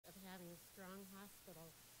hospital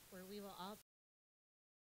where we will all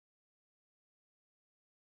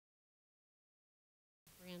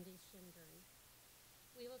Randy Shinburn.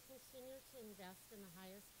 We will continue to invest in the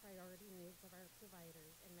highest priority needs of our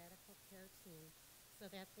providers and medical care team so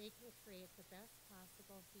that they can create the best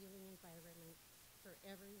possible healing environment for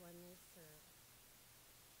everyone they serve.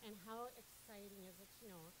 And how exciting is it to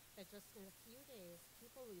know that just in a few days,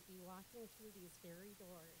 people will be walking through these very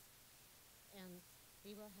doors and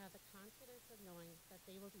they will have the confidence of knowing that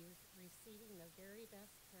they will be receiving the very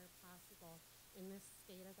best care possible in this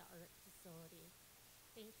state-of-the-art facility.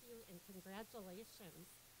 Thank you and congratulations.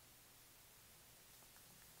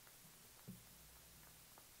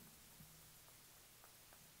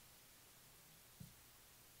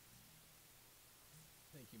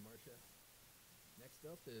 Thank you, Marcia. Next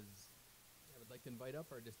up is, I would like to invite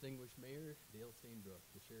up our distinguished mayor, Dale Stainbrook,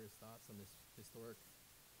 to share his thoughts on this historic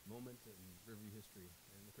moment in Riverview history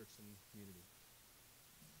and the Crookston community.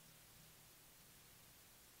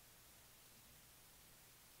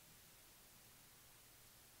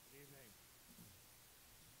 Good evening.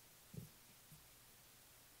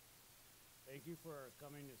 Thank you for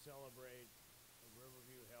coming to celebrate the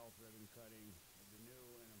RiverView Health ribbon cutting of the new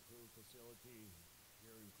and improved facility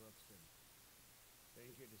here in Crookston.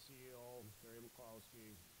 Thank you to CEO Terry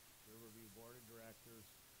McCloskey, RiverView Board of Directors,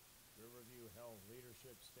 RiverView Health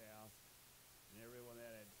leadership staff, and everyone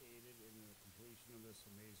that had aided in the completion of this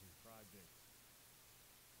amazing project.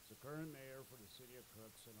 As the current mayor for the city of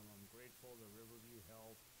Crookston, I'm grateful to RiverView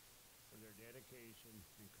Health for their dedication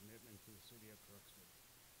and commitment to the city of Crookston.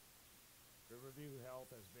 RiverView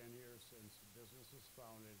Health has been here since the business was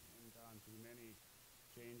founded and gone through many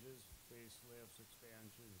changes, facelifts,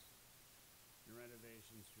 expansions, and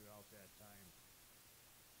renovations throughout that time.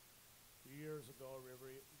 A few years ago,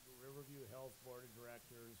 Riverview Health Board of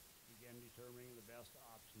Directors began determining the best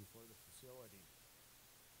option for the facility.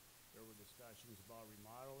 There were discussions about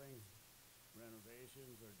remodeling,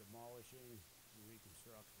 renovations, or demolishing and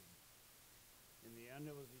reconstruction. In the end,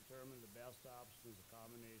 it was determined the best option is a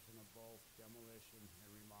combination of both demolition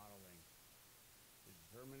and remodeling. The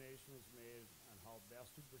determination was made on how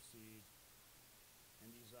best to proceed,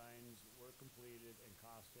 and designs were completed and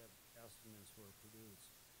cost estimates were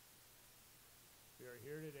produced. We are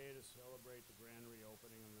here today to celebrate the grand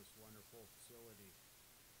reopening of this wonderful facility.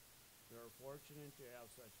 We are fortunate to have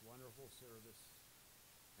such wonderful service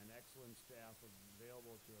and excellent staff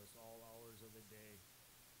available to us all hours of the day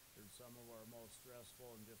during some of our most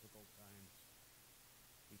stressful and difficult times.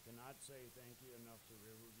 We cannot say thank you enough to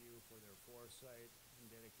Riverview for their foresight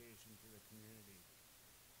and dedication to the community.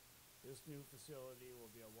 This new facility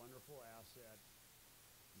will be a wonderful asset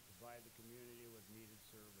and provide the community with needed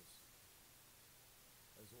service.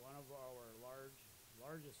 As one of our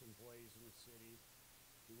largest employees in the city,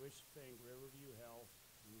 we wish to thank Riverview Health,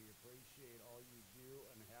 and we appreciate all you do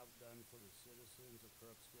and have done for the citizens of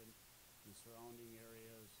Crookston and surrounding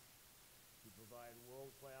areas to provide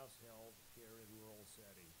world-class health care in rural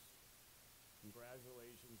settings.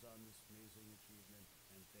 Congratulations on this amazing achievement,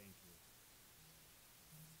 and thank you.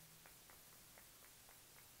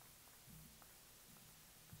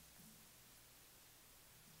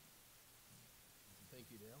 Thank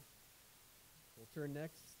you, Dale. We'll turn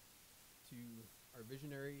next to our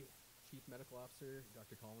visionary Chief Medical Officer,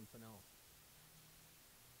 Dr. Colin Fennell.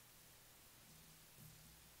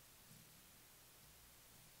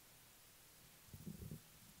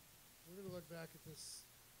 We're going to look back at this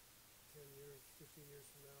 10 years, 15 years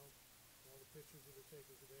from now, all the pictures that are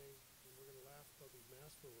taken today, and we're going to laugh about these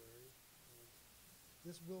masks we're wearing.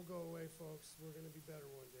 This will go away, folks. We're going to be better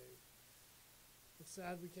one day. It's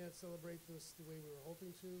sad we can't celebrate this the way we were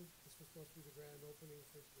hoping to. This was supposed to be the grand opening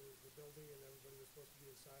for the building, and everybody was supposed to be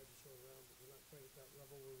inside to show it around, but we're not quite at that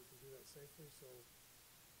level where we can do that safely, so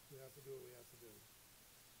we have to do what we have to do.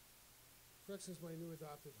 Crookston's my new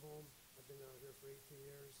adopted home. I've been out here for 18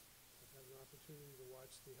 years. I've had an opportunity to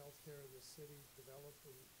watch the healthcare in this city develop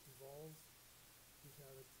and evolve. We've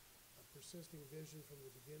had a persisting vision from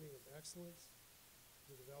the beginning of excellence,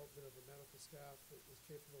 the development of a medical staff that is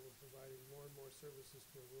capable of providing more and more services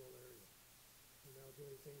to a rural area. We're now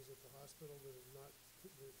doing things at the hospital that are not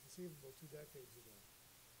conceivable 2 decades ago,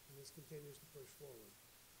 and this continues to push forward.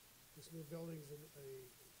 This new building is a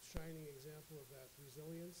shining example of that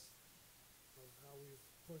resilience, of how we've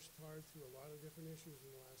pushed hard through a lot of different issues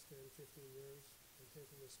in the last 10, 15 years, and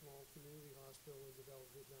taken a small community hospital and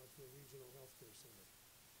developed it now to a regional healthcare center.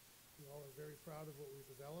 We all are very proud of what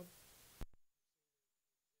we've developed.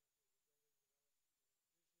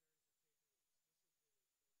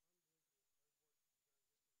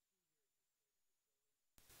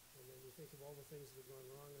 And then you think of all the things that have gone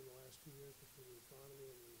wrong in the last last 2 years between the economy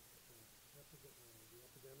and the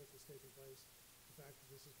epidemic that's taken place. The fact that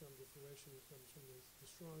this has come to fruition comes from the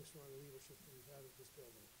strong leadership that we've had at this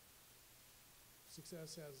building.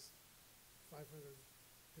 Success has 500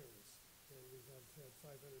 parents, and we have had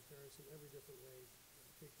 500 parents in every different way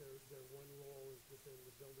take their one role within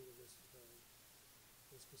the building of this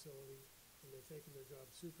facility, and they've taken their job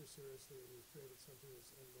super seriously, and we've created something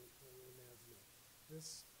that's unimaginable.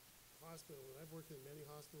 This hospital, and I've worked in many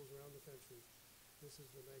hospitals around the country, this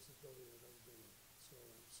is the nicest building I've ever been in. So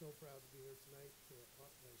I'm so proud to be here tonight.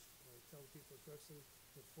 I tell the people of Crookston,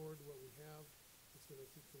 look forward to what we have. It's going to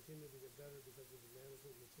continue to get better because of the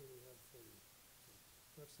management and the team we have for you. So,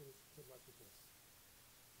 Crookston, good luck with this.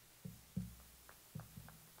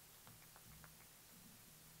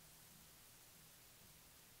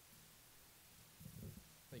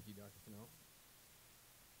 Thank you, Dr. Fennell.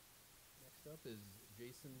 Next up is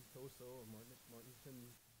Jason Toso of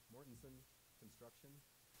Mortensen Construction.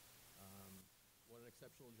 What an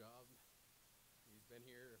exceptional job. He's been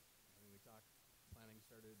here. I mean, we talked, planning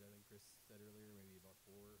started, I think Chris said earlier, maybe about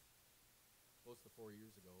close to 4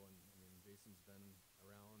 years ago. And I mean, Jason's been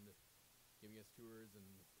around giving us tours and,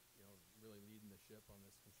 you know, really leading the ship on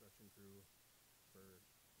this construction crew for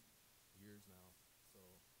years now. So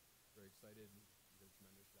very excited. You did a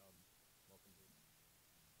tremendous job. Welcome, Jason.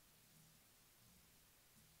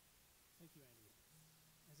 Thank you, Andy.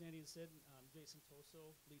 As Andy has said, I'm Jason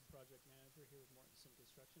Toso, lead project manager here with Mortensen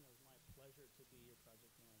Construction. It was my pleasure to be your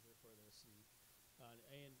project manager for this. And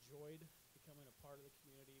I enjoyed becoming a part of the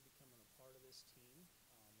community, becoming a part of this team.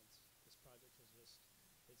 This project has just,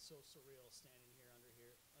 it's so surreal standing here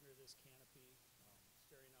under this canopy,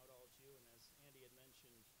 staring out all at you. And as Andy had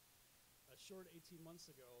mentioned, a short 18 months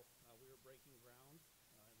ago, we were breaking ground.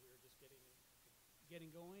 We were just getting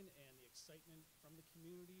going, and the excitement from the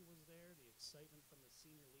community was there. The excitement from the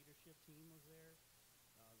senior leadership team was there.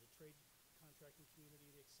 The trade contracting community,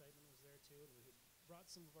 the excitement was there too. And we had brought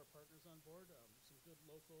some of our partners on board, some good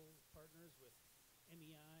local partners with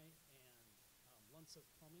MEI and Luntz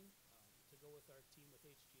Plumbing to go with our team with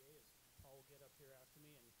HGA, as Paul will get up here after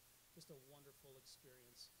me, and just a wonderful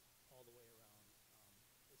experience all the way around.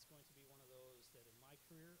 It's going to be one of those that in my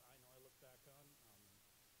career, I know I look back on,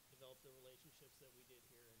 developed the relationships that we did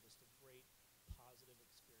here, and just a great positive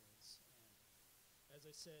experience. And as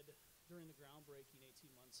I said during the groundbreaking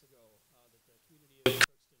 18 months ago, that the community of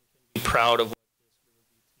Crookston can be proud of what this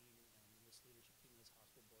RiverView team and this leadership team and this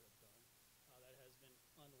hospital board have done. That has been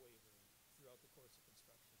unwavering throughout the course of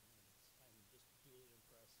construction, and I'm just duly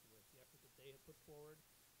impressed with the effort that they have put forward,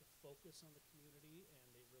 the focus on the community, and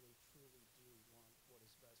they really truly do want what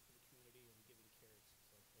is best for the community and giving cares.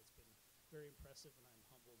 So it's been very impressive, and I'm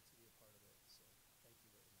humbled to be a part of it. So thank you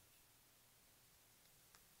very much.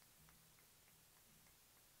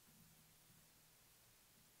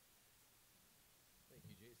 Thank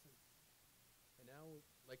you, Jason. And now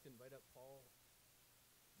I'd like to invite up Paul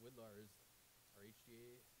Widlars, our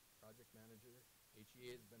HGA project manager.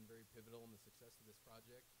 HGA has been very pivotal in the success of this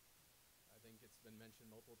project. I think it's been mentioned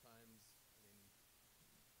multiple times. I mean,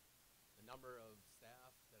 the number of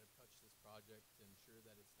staff that have touched this project to ensure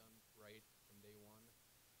that it's done right from day one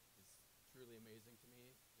is truly amazing to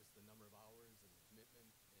me. Just the number of hours and commitment,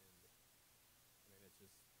 and I mean, it's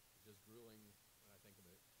just grueling when I think of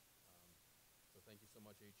it. So thank you so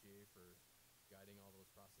much, HGA, for guiding all those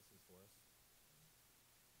processes for us.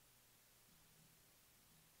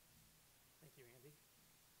 Thank you, Andy.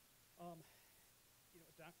 You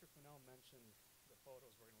know, Dr. Fennell mentioned the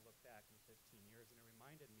photos we're going to look back in 15 years, and it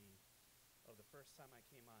reminded me of the first time I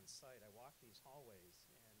came on site. I walked these hallways,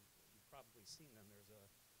 and you've probably seen them. There's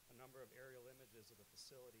a number of aerial images of the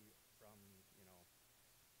facility from, you know,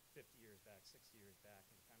 50 years back, 60 years back,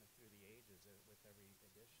 and kind of through the ages with every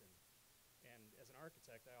edition. And as an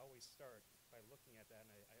architect, I always start by looking at that,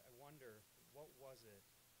 and I wonder, what was it?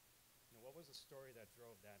 You know, what was the story that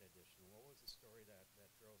drove that edition? What was the story that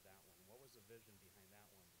drove that one? What was the vision behind that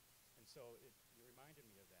one? And so it reminded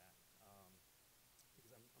me of that,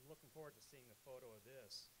 because I'm looking forward to seeing the photo of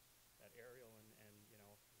this, that aerial, and you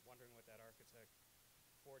know, wondering what that architect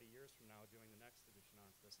 40 years from now doing the next edition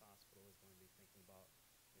onto this hospital is going to be thinking about,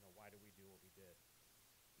 you know, why do we do what we did?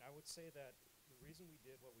 And I would say that the reason we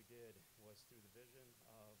did what we did was through the vision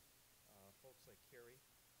of folks like Carrie.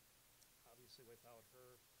 Obviously, without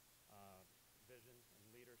her vision and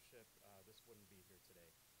leadership, this wouldn't be here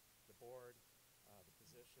today. The board, the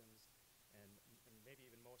positions, and maybe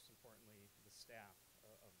even most importantly, the staff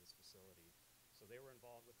of this facility. So they were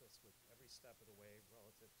involved with us with every step of the way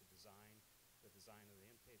relative to design, the design of the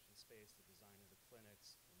inpatient space, the design of the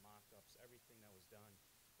clinics, the mock-ups, everything that was done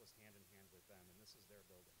was hand in hand with them, and this is their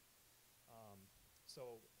building.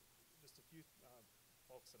 So just a few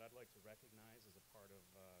folks that I'd like to recognize as a part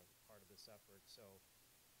of this effort. So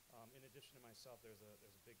in addition to myself, there's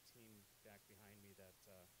a big team back behind me that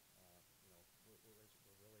we're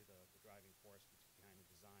really the driving force behind the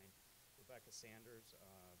design. Rebecca Sanders,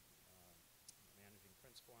 managing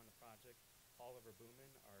principal on the project. Oliver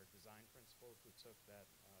Booman, our design principal, who took that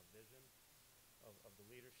vision of the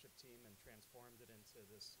leadership team and transformed it into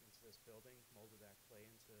this building, molded that clay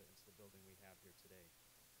into the building we have here today.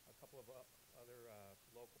 A couple of other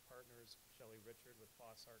local partners, Shelley Richard with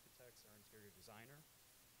Foss Architects, our interior designer,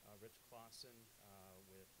 Rich Clausen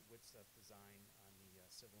with Whitstuff Design on the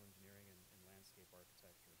civil engineering and landscape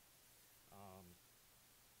architecture.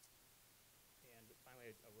 And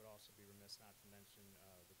finally, I would also be remiss not to mention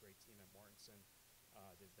the great team at Mortensen.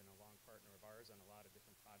 They've been a long partner of ours on a lot of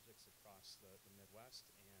different projects across the Midwest,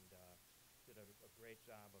 and did a great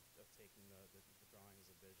job of taking the drawings,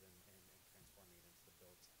 the vision, and transforming it into the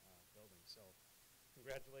building. So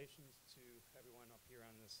congratulations to everyone up here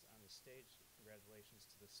on this stage. Congratulations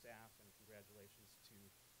to the staff, and congratulations to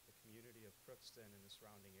the community of Crookston and the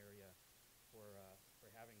surrounding area for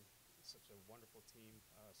having such a wonderful team,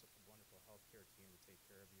 such a wonderful healthcare team to take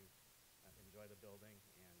care of you. Enjoy the building,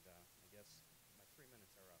 and I guess my 3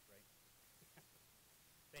 minutes are up, right?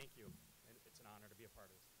 Thank you, and it's an honor to be a part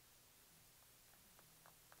of this.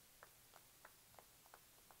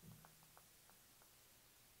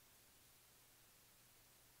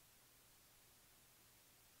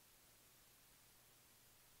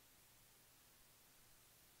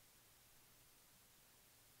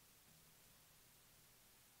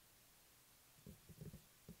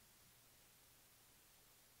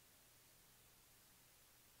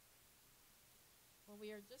 Well,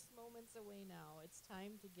 we are just moments away now. It's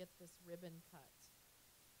time to get this ribbon cut.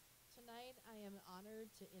 Tonight, I am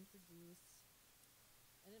honored to introduce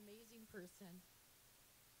an amazing person,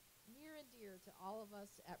 near and dear to all of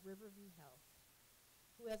us at RiverView Health,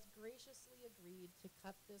 who has graciously agreed to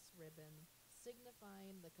cut this ribbon,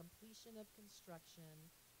 signifying the completion of construction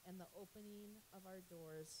and the opening of our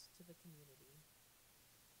doors to the community.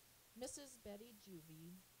 Mrs. Betty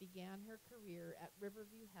Juvie began her career at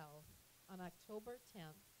RiverView Health on October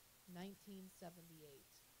 10th, 1978.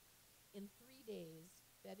 In 3 days,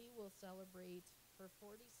 Betty will celebrate her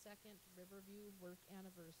 42nd RiverView work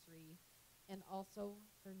anniversary and also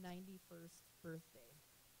her 91st birthday.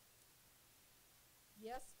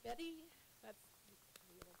 Yes, Betty, that's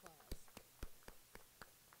a little applause.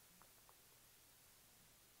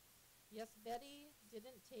 Yes, Betty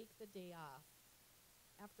didn't take the day off.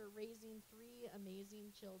 After raising 3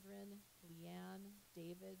 amazing children, Leanne,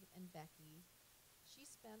 David, and Becky, she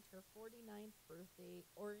spent her 49th birthday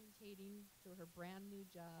orientating to her brand new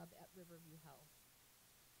job at RiverView Health.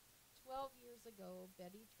 12 years ago,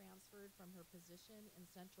 Betty transferred from her position in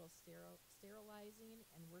central sterilizing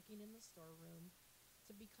and working in the storeroom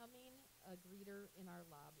to becoming a greeter in our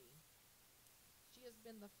lobby. She has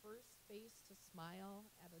been the first face to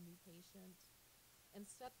smile at a new patient and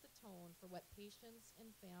set the tone for what patients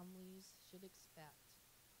and families should expect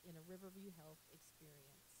in a RiverView Health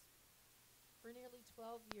experience. For nearly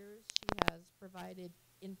 12 years, she has provided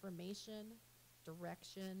information,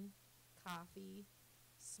 direction, coffee,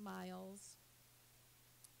 smiles,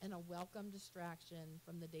 and a welcome distraction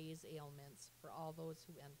from the day's ailments for all those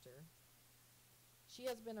who enter. She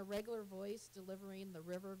has been a regular voice delivering the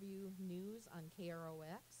RiverView news on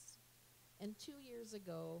KROX. And 2 years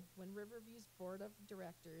ago, when Riverview's board of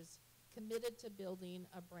directors committed to building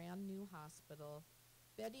a brand new hospital,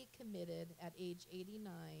 Betty committed at age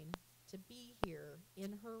 89 to be here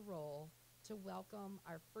in her role to welcome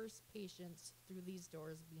our first patients through these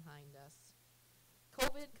doors behind us.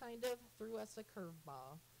 COVID kind of threw us a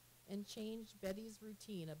curveball and changed Betty's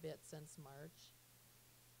routine a bit since March,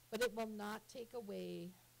 but it will not take away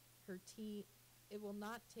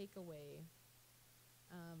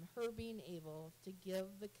her being able to give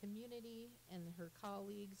the community and her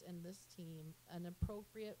colleagues and this team an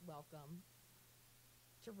appropriate welcome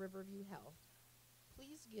to RiverView Health.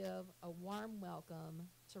 Please give a warm welcome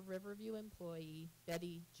to RiverView employee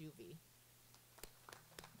Betty Juvie.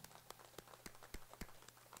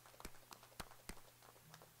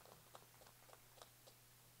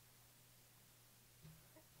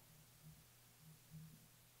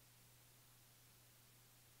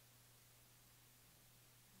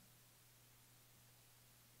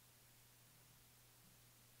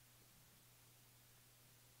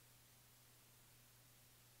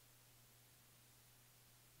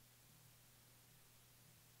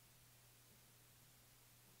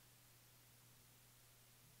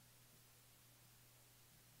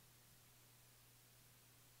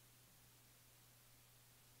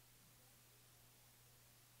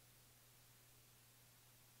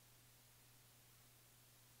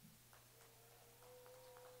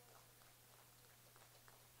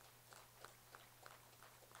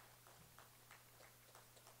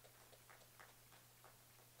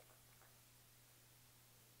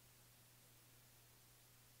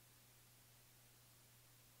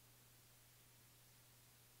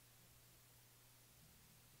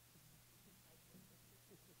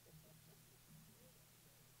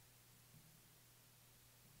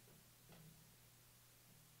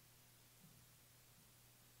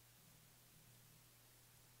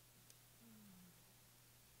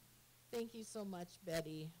 Thank you so much,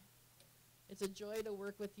 Betty. It's a joy to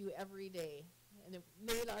work with you every day, and it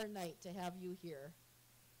made our night to have you here.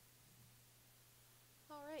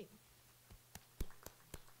 All right.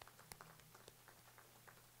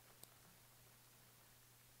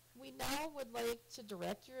 We now would like to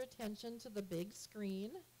direct your attention to the big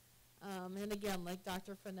screen. And again, like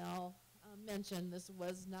Dr. Fennell mentioned, this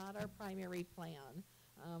was not our primary plan.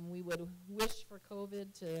 We would wish for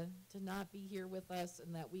COVID to not be here with us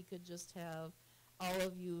and that we could just have all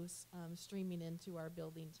of you streaming into our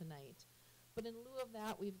building tonight. But in lieu of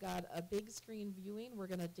that, we've got a big screen viewing. We're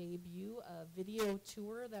going to debut a video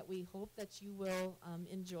tour that we hope that you will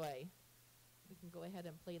enjoy. We can go ahead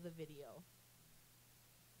and play the video.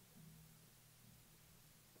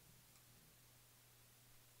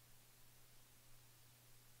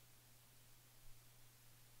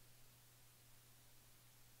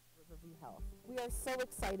 RiverView Health. We are so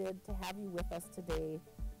excited to have you with us today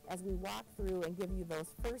as we walk through and give you those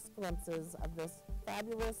first glimpses of this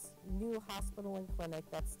fabulous new hospital and clinic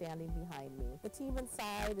that's standing behind me. The team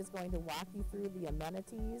inside is going to walk you through the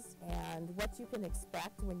amenities and what you can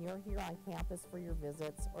expect when you're here on campus for your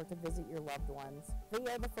visits or to visit your loved ones.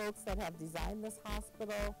 They are the folks that have designed this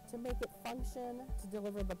hospital to make it function, to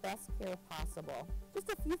deliver the best care possible. Just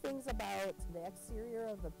a few things about the exterior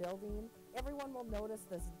of the building. Everyone will notice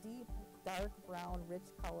this deep, dark brown, rich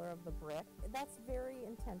color of the brick. That's very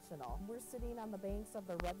intentional. We're sitting on the banks of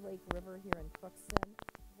the Red Lake River here in Crookston,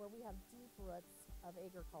 where we have deep roots of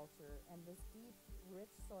agriculture and this deep,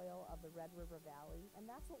 rich soil of the Red River Valley. And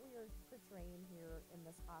that's what we are portraying here in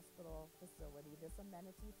this hospital facility, this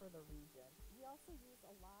amenity for the region. We also use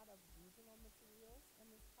a lot of regional materials in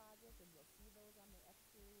this project, and you'll see those on the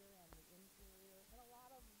exterior and the interior, and a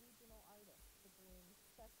lot of regional artists to bring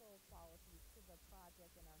special qualities to the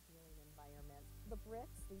project and our healing environment. The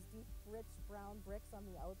bricks, these deep, rich brown bricks on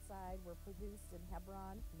the outside, were produced in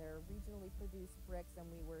Hebron. They're regionally produced bricks, and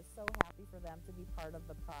we were so happy for them to be part of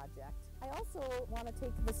the project. I also want to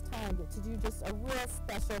take this time to do just a real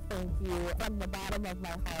special thank you from the bottom of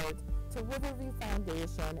my heart to RiverView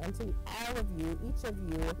Foundation and to all of you, each of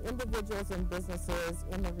you, individuals and businesses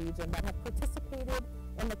in the region that have participated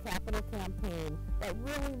in the capital campaign that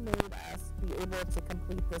really made us be able to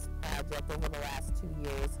complete this project over the last 2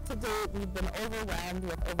 years. To date, we've been overwhelmed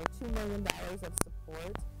with over $2 million of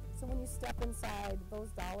support. So when you step inside,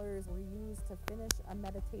 those dollars were used to finish a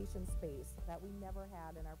meditation space that we never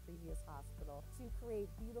had in our previous hospital, to create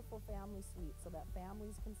beautiful family suites so that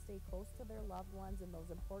families can stay close to their loved ones in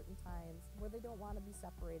those important times where they don't want to be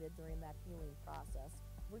separated during that healing process.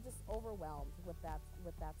 We're just overwhelmed with that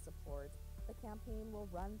support. The campaign will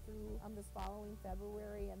run through this following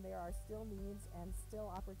February, and there are still needs and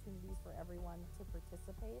still opportunities for everyone to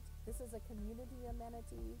participate. This is a community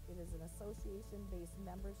amenity. It is an association-based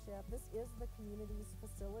membership. This is the community's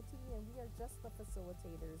facility, and we are just the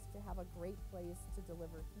facilitators to have a great place to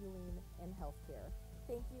deliver healing and healthcare.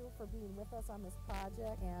 Thank you for being with us on this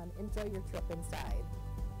project, and enjoy your trip inside.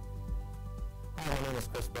 Hi, my name is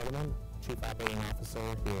Chris Butterman, Chief Operating Officer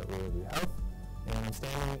here at RiverView Health. And I'm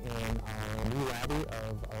standing in our new lobby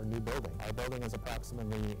of our new building. Our building is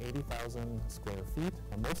approximately 80,000 square feet,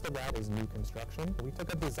 and most of that is new construction. We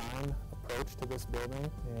took a design approach to this building,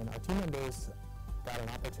 and our team members got an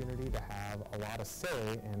opportunity to have a lot of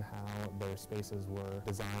say in how their spaces were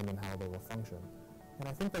designed and how they will function. And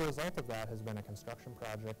I think the result of that has been a construction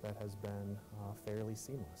project that has been fairly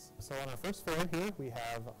seamless. So on our first floor here, we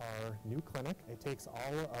have our new clinic. It takes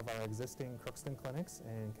all of our existing Crookston clinics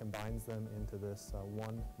and combines them into this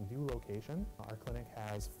one new location. Our clinic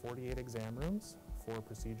has 48 exam rooms, 4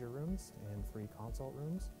 procedure rooms, and 3 consult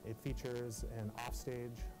rooms. It features an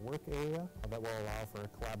offstage work area that will allow for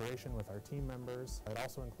collaboration with our team members. It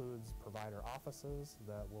also includes provider offices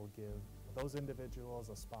that will give those individuals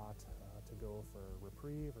a spot to go for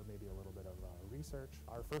reprieve or maybe a little bit of research.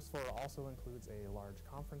 Our first floor also includes a large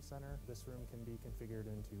conference center. This room can be configured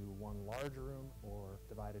into one large room or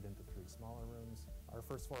divided into 3 smaller rooms. Our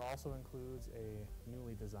first floor also includes a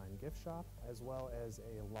newly designed gift shop, as well as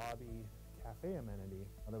a lobby cafe amenity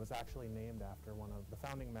that was actually named after one of the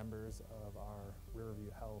founding members of our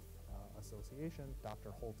RiverView Health Association, Dr.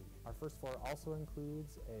 Holte. Our first floor also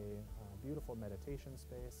includes a beautiful meditation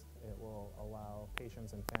space. It will allow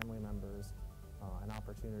patients and family members an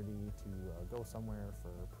opportunity to go somewhere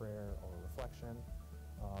for prayer or reflection.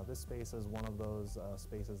 This space is one of those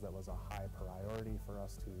spaces that was a high priority for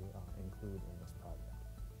us to include in this project.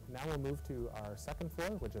 Now we'll move to our second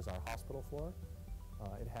floor, which is our hospital floor.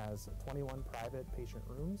 It has 21 private patient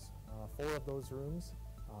rooms. 4 of those rooms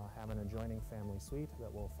have an adjoining family suite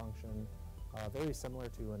that will function very similar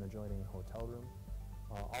to an adjoining hotel room.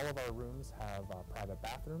 All of our rooms have private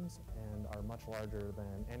bathrooms and are much larger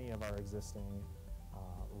than any of our existing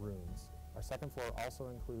rooms. Our second floor also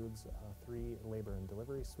includes 3 labor and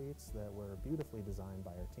delivery suites that were beautifully designed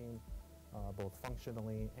by our team, both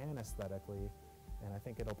functionally and aesthetically, and I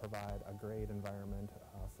think it'll provide a great environment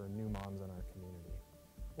for new moms in our community.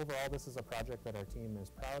 Overall, this is a project that our team is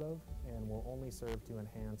proud of and will only serve to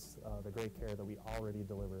enhance the great care that we already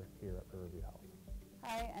deliver here at RiverView Health.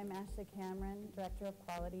 Hi, I'm Ashley Cameron, Director of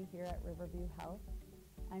Quality here at RiverView Health.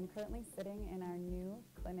 I'm currently sitting in our new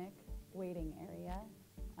clinic waiting area.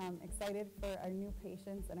 I'm excited for our new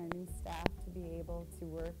patients and our new staff to be able to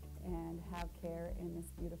work and have care in this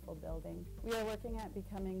beautiful building. We are working at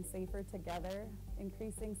becoming safer together,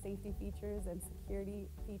 increasing safety features and security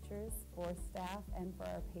features for staff and for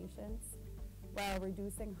our patients, while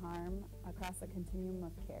reducing harm across a continuum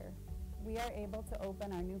of care. We are able to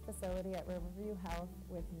open our new facility at RiverView Health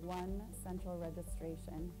with one central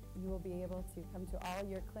registration. You will be able to come to all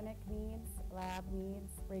your clinic needs, lab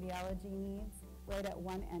needs, radiology needs, right at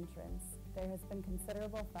one entrance. There has been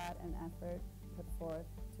considerable thought and effort put forth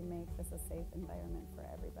to make this a safe environment for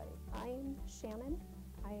everybody. I'm Shannon.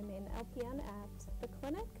 I am an LPN at the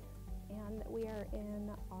clinic, and we are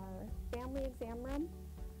in our family exam room.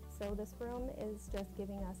 So this room is just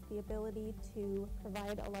giving us the ability to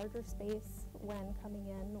provide a larger space when coming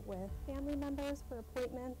in with family members for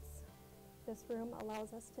appointments. This room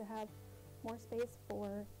allows us to have more space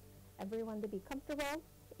for everyone to be comfortable,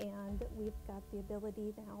 and we've got the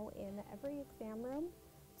ability now in every exam room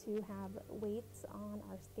to have weights on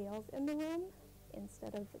our scales in the room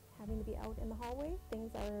instead of having to be out in the hallway.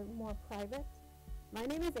 Things are more private. My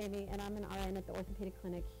name is Amy, and I'm an RN at the Orthopedic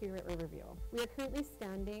Clinic here at RiverView. We are currently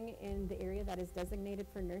standing in the area that is designated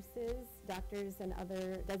for nurses, doctors, and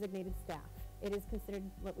other designated staff. It is considered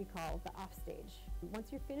what we call the offstage. Once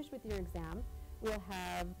you're finished with your exam, we'll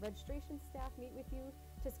have registration staff meet with you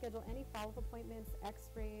to schedule any follow-up appointments,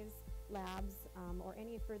 x-rays, labs, or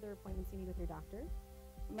any further appointments you need with your doctor.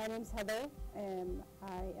 My name's Heather, and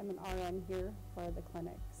I am an RN here for the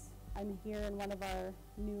clinics. I'm here in one of our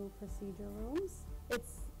new procedure rooms.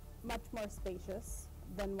 It's much more spacious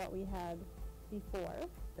than what we had before.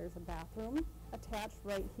 There's a bathroom attached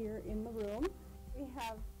right here in the room. We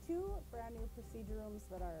have 2 brand new procedure rooms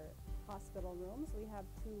that are hospital rooms. We have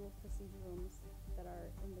 2 procedure rooms that are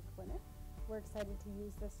in the clinic. We're excited to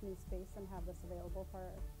use this new space and have this available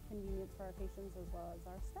for convenience for our patients as well as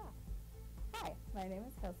our staff. Hi, my name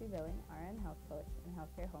is Kelsey Billing, RN Health Coach and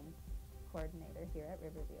Healthcare Home Coordinator here at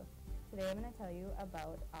RiverView. Today I'm going to tell you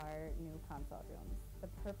about our new consult rooms.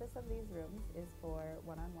 The purpose of these rooms is for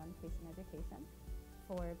one-on-one patient education,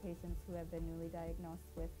 for patients who have been newly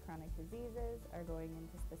diagnosed with chronic diseases, are going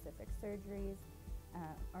into specific surgeries,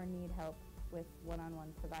 or need help with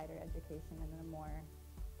one-on-one provider education in a more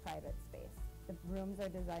private space. The rooms are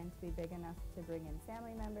designed to be big enough to bring in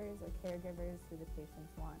family members or caregivers who the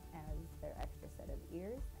patients want as their extra set of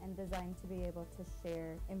ears, and designed to be able to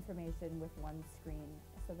share information with one screen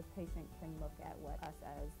so the patient can look at what us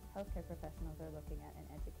as healthcare professionals are looking at and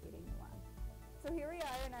educating you on. So here we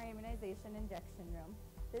are in our immunization injection room.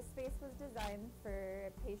 This space was designed for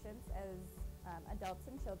patients as adults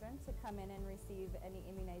and children to come in and receive any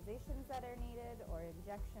immunizations that are needed or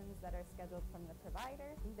injections that are scheduled from the provider.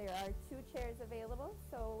 There are 2 chairs available,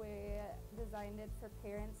 so we designed it for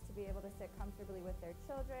parents to be able to sit comfortably with their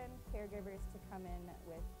children, caregivers to come in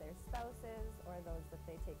with their spouses or those that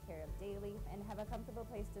they take care of daily, and have a comfortable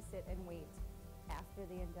place to sit and wait after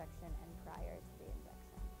the injection and prior to the injection.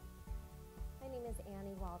 My name is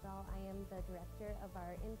Annie Waldall. I am the director of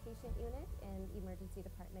our inpatient unit and emergency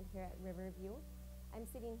department here at RiverView. I'm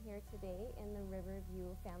sitting here today in the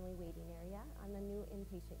RiverView family waiting area on the new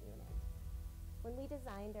inpatient unit. When we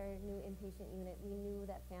designed our new inpatient unit, we knew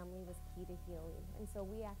that family was key to healing, and so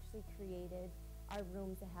we actually created our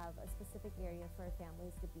room to have a specific area for our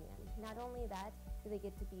families to be in. Not only that, do they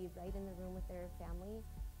get to be right in the room with their family,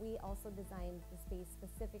 we also designed the space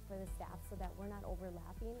specific for the staff so that we're not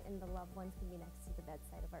overlapping and the loved ones can be next to the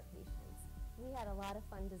bedside of our patients. We had a lot of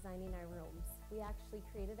fun designing our rooms. We actually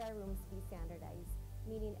created our rooms to be standardized,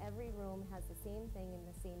 meaning every room has the same thing in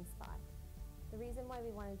the same spot. The reason why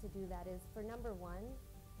we wanted to do that is for number 1,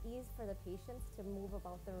 ease for the patients to move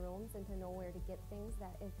about the rooms and to know where to get things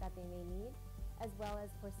that they may need, as well as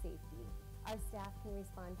for safety. Our staff can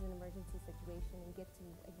respond to an emergency situation and get to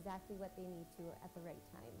exactly what they need to at the right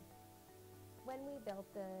time. When we built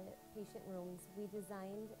the patient rooms, we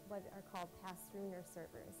designed what are called pass-through nurse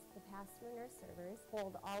servers. The pass-through nurse servers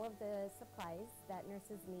hold all of the supplies that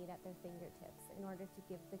nurses need at their fingertips in order to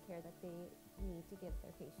give the care that they need to give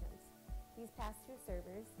their patients. These pass-through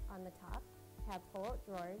servers on the top have pull-out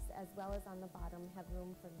drawers, as well as on the bottom have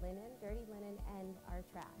room for linen, dirty linen, and our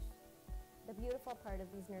trash. The beautiful part of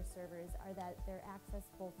these nurse servers are that they're accessed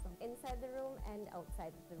both from inside the room and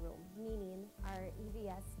outside of the room, meaning our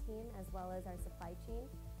EVS team as well as our supply chain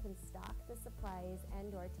can stock the supplies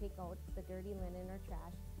and or take out the dirty linen or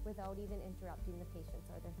trash without even interrupting the patients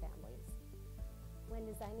or their families. When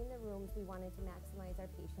designing the rooms, we wanted to maximize our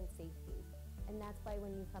patient safety. And that's why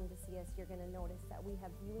when you come to see us, you're going to notice that we have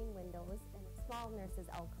viewing windows and a small nurse's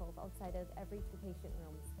alcove outside of every 2 patient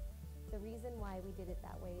rooms. The reason why we did it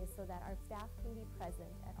that way is so that our staff can be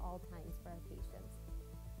present at all times for our patients.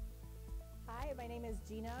 Hi, my name is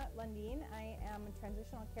Gina Lundeen. I am a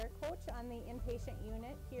transitional care coach on the inpatient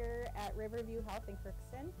unit here at RiverView Health in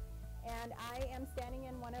Crookston. And I am standing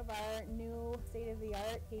in one of our new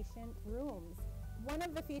state-of-the-art patient rooms. One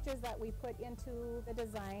of the features that we put into the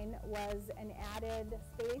design was an added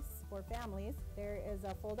space for families. There is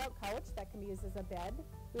a fold-out couch that can be used as a bed.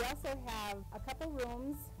 We also have a couple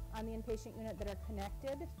rooms on the inpatient unit that are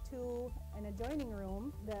connected to an adjoining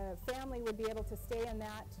room. The family would be able to stay in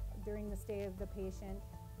that during the stay of the patient.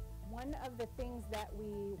 One of the things that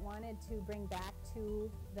we wanted to bring back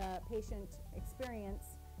to the patient experience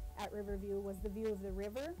at RiverView was the view of the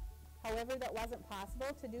river. However, that wasn't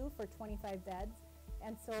possible to do for 25 beds.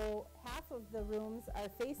 And so half of the rooms are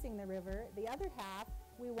facing the river. The other half,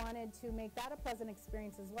 we wanted to make that a pleasant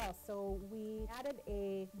experience as well. So we added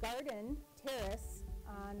a garden terrace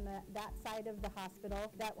on that side of the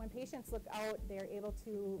hospital that when patients look out, they're able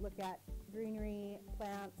to look at greenery,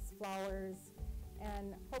 plants, flowers,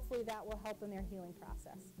 and hopefully that will help in their healing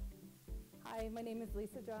process. Hi, my name is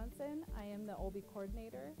Lisa Johnson. I am the OB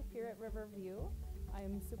coordinator here at RiverView.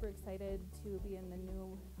 I'm super excited to be in the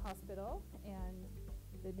new hospital and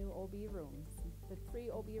the new OB rooms. The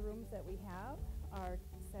 3 OB rooms that we have are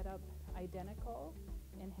set up identical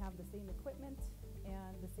and have the same equipment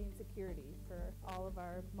and the same security for all of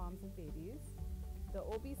our moms and babies. The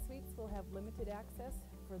OB suites will have limited access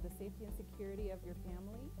for the safety and security of your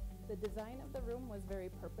family. The design of the room was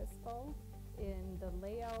very purposeful in the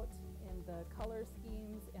layout, in the color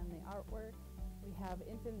schemes, and the artwork. We have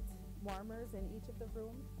infant warmers in each of the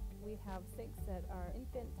rooms. We have sinks that are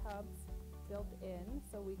infant tubs built in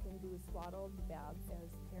so we can do swaddled baths as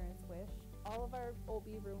parents wish. All of our OB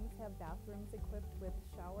rooms have bathrooms equipped with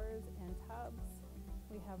showers and tubs.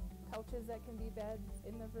 We have couches that can be beds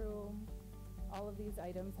in the room. All of these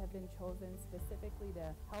items have been chosen specifically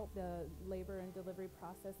to help the labor and delivery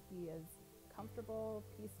process be as comfortable,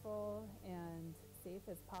 peaceful, and safe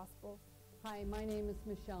as possible. Hi, my name is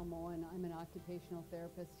Michelle Moen. I'm an occupational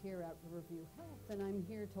therapist here at RiverView Health, and I'm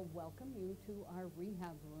here to welcome you to our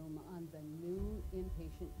rehab room on the new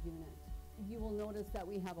inpatient unit. You will notice that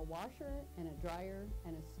we have a washer and a dryer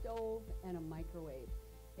and a stove and a microwave.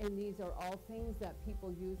 And these are all things that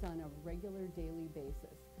people use on a regular daily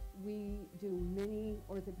basis. We do many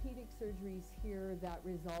orthopedic surgeries here that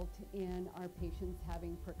result in our patients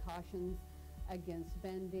having precautions against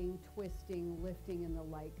bending, twisting, lifting, and the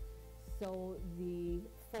like. So the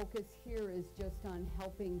focus here is just on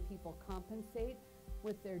helping people compensate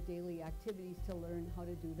with their daily activities to learn how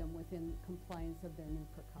to do them within compliance of their new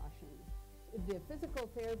precautions. The physical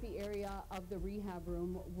therapy area of the rehab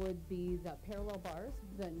room would be the parallel bars,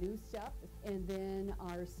 the new step, and then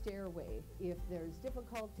our stairway. If there's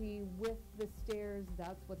difficulty with the stairs,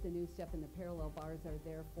 that's what the new step and the parallel bars are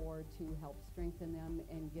there for, to help strengthen them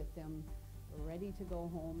and get them ready to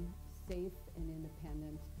go home, safe and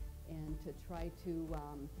independent, and to try to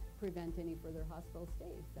prevent any further hospital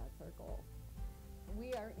stays. That's our goal.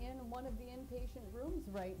 We are in one of the inpatient rooms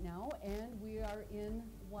right now, and we are in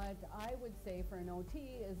what I would say for an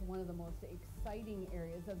OT is one of the most exciting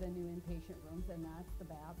areas of the new inpatient rooms, and that's the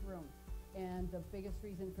bathroom. And the biggest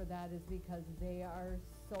reason for that is because they are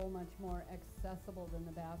so much more accessible than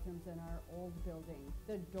the bathrooms in our old building.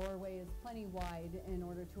 The doorway is plenty wide in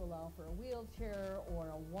order to allow for a wheelchair or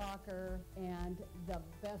a walker, and the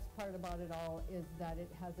best part about it all is that it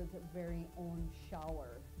has its very own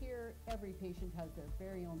shower. Here, every patient has their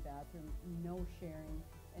very own bathroom, no sharing,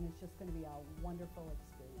 and it's just going to be a wonderful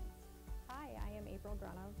experience. Hi, I am April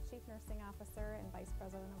Grunov, Chief Nursing Officer and Vice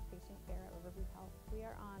President of Patient Care at RiverView Health. We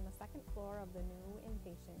are on the 2nd floor of the new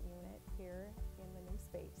inpatient unit here in the new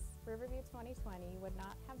space. RiverView 2020 would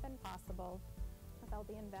not have been possible without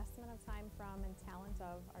the investment of time from and talent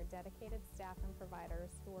of our dedicated staff and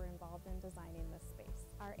providers who were involved in designing this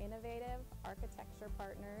space. Our innovative architecture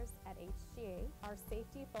partners at HGA, our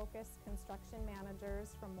safety-focused construction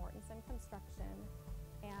managers from Mortensen Construction,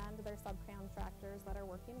 and their subcontractors that are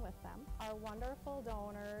working with them, our wonderful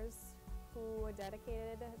donors who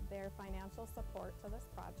dedicated their financial support to this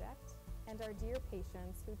project, and our dear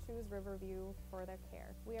patients who choose Riverview for their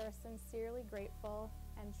care. We are sincerely grateful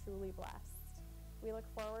and truly blessed. We look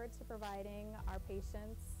forward to providing our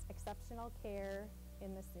patients exceptional care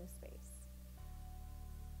in this new space.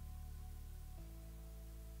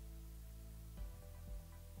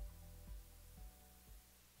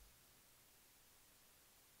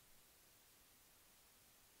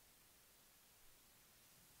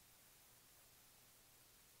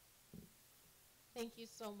 Thank you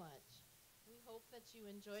so much. We hope that you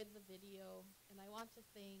enjoyed the video, and I want to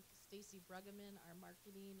thank Stacy Bruggeman, our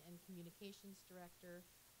Marketing and Communications Director,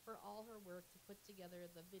 for all her work to put together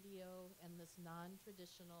the video and this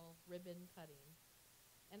non-traditional ribbon cutting.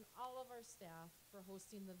 And all of our staff for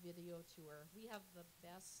hosting the video tour. We have the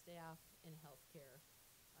best staff in healthcare.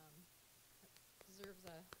 Deserves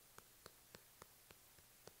a...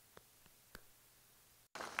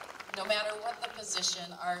 No matter what the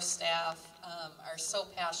position, our staff are so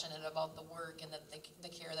passionate about the work and that the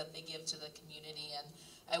care that they give to the community, and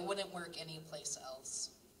I wouldn't work anyplace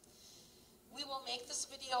else. We will make this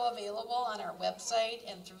video available on our website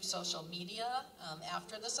and through social media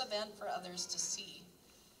after this event for others to see.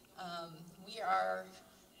 We are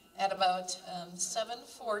at about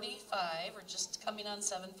 7:45, or just coming on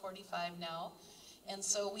 7:45 now. And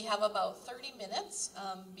so we have about 30 minutes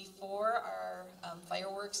before our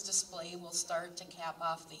fireworks display will start to cap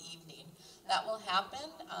off the evening. That will happen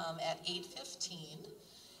at 8:15.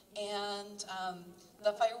 And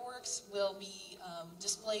the fireworks will be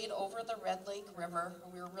displayed over the Red Lake River.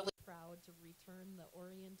 We're really proud to return the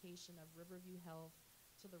orientation of RiverView Health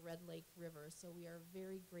to the Red Lake River. So we are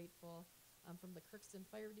very grateful from the Crookston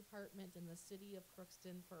Fire Department and the City of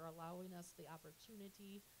Crookston for allowing us the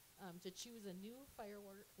opportunity to choose a new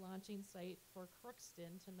firework launching site for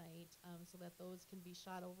Crookston tonight so that those can be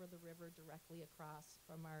shot over the river directly across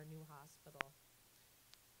from our new hospital.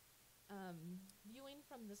 Viewing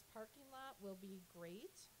from this parking lot will be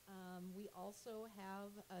great. We also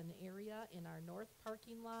have an area in our north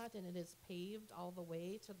parking lot, and it is paved all the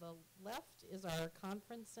way. To the left is our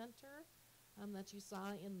conference center that you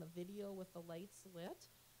saw in the video with the lights lit.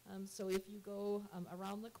 So if you go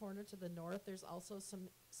around the corner to the north, there's also some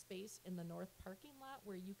space in the north parking lot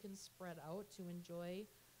where you can spread out to enjoy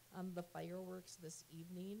the fireworks this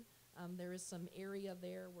evening. There is some area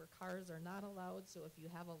there where cars are not allowed, so if you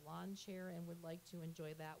have a lawn chair and would like to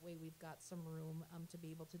enjoy that way, we've got some room to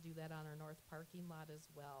be able to do that on our north parking lot as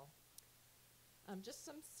well. Just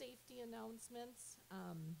some safety announcements.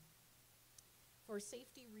 For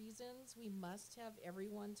safety reasons, we must have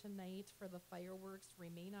everyone tonight for the fireworks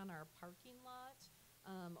remain on our parking lot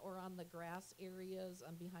or on the grass areas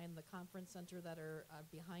behind the conference center that are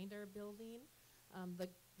behind our building.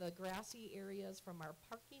 The grassy areas from our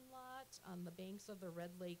parking lot on the banks of the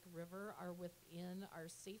Red Lake River are within our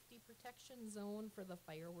safety protection zone for the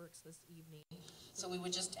fireworks this evening. So we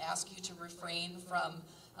would just ask you to refrain from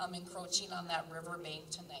encroaching on that riverbank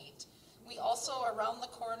tonight. We also, around the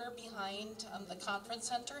corner behind the conference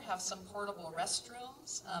center, have some portable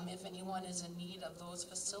restrooms if anyone is in need of those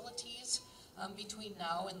facilities between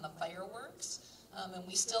now and the fireworks. And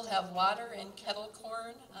we still have water and kettle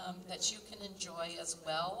corn that you can enjoy as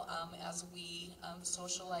well as we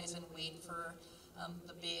socialize and wait for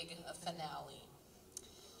the big finale.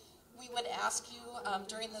 We would ask you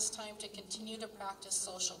during this time to continue to practice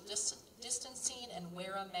social distancing and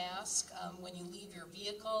wear a mask when you leave your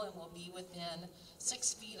vehicle, and will be within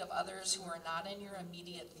 6 feet of others who are not in your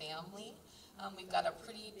immediate family. We've got a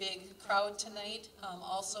pretty big crowd tonight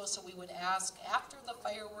also, so we would ask after the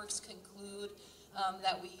fireworks conclude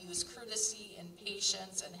that we use courtesy and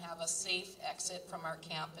patience and have a safe exit from our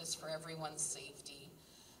campus for everyone's safety.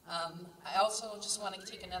 I also just want to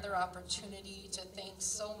take another opportunity to thank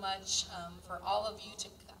so much for all of you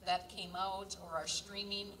that came out or are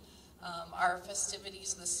streaming our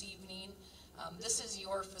festivities this evening. This is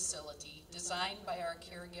your facility, designed by our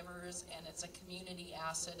caregivers, and it's a community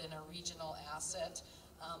asset and a regional asset.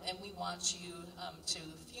 And we want you to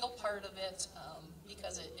feel part of it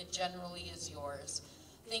because it generally is yours.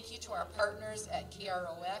 Thank you to our partners at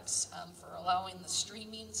KROX for allowing the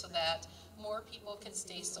streaming so that more people can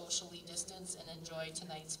stay socially distanced and enjoy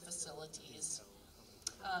tonight's facilities.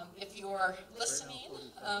 If you're listening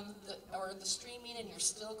or the streaming and you're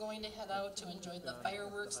still going to head out to enjoy the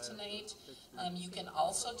fireworks tonight, you can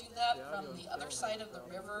also do that from the other side of the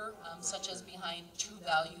river, such as behind True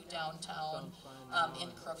Value downtown, in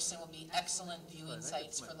Crookston will be excellent viewing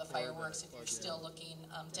sites for the fireworks if you're still looking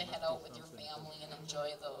to head out with your family and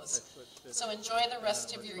enjoy those. So enjoy the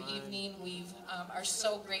rest of your evening. We are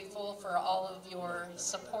so grateful for all of your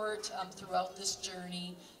support throughout this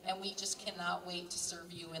journey, and we just cannot wait to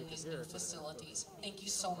serve you in these new facilities. Thank you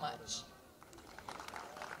so much.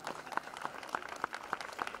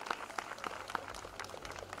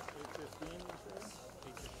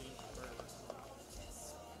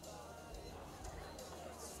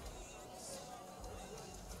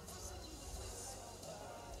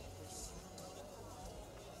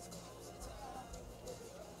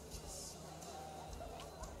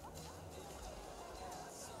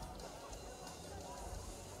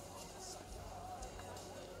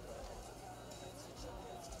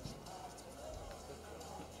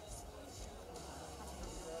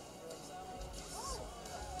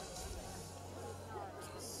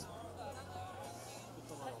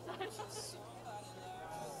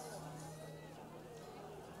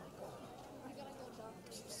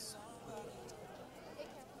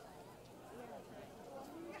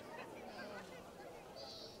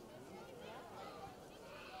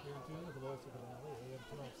 The voice of the valley, AM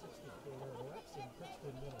 1260 KROX in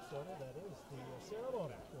Crookston, Minnesota. That is the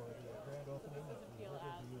ceremony for the grand opening of the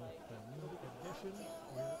RiverView new addition here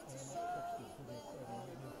in Crookston. Pretty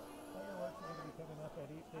exciting. Fireworks are going to be coming up at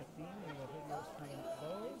 8:15. We will video stream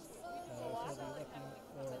those. So be looking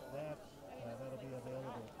for that. That'll be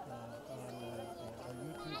available on our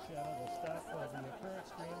YouTube channel. We'll stop the current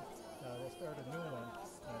stream. We'll start a new one.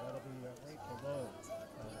 That'll be right below.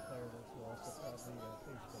 The fireworks will also probably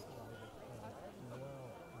Facebook Live it as well.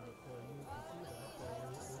 For you to see that,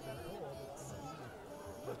 we've been told it's going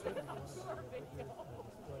to be one of the bigger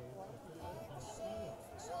displays that Crookston has seen.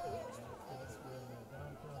 It's in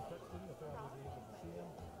downtown Crookston. You'll probably be able to see them.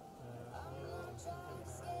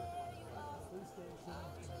 Police station.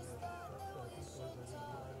 People are going to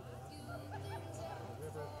be riding around the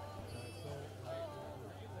river.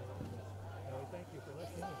 Thank you for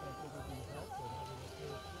listening, and thank RiverView Health for having us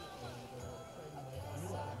here, and exciting night,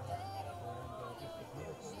 beautiful night, and just a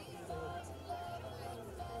beautiful facility.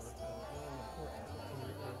 It's very important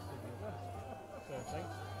to the West. So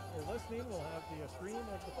thanks for listening. We'll have the stream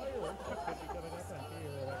of the fireworks that could be coming up on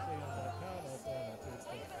KROXAM.com also on our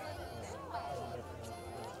Facebook.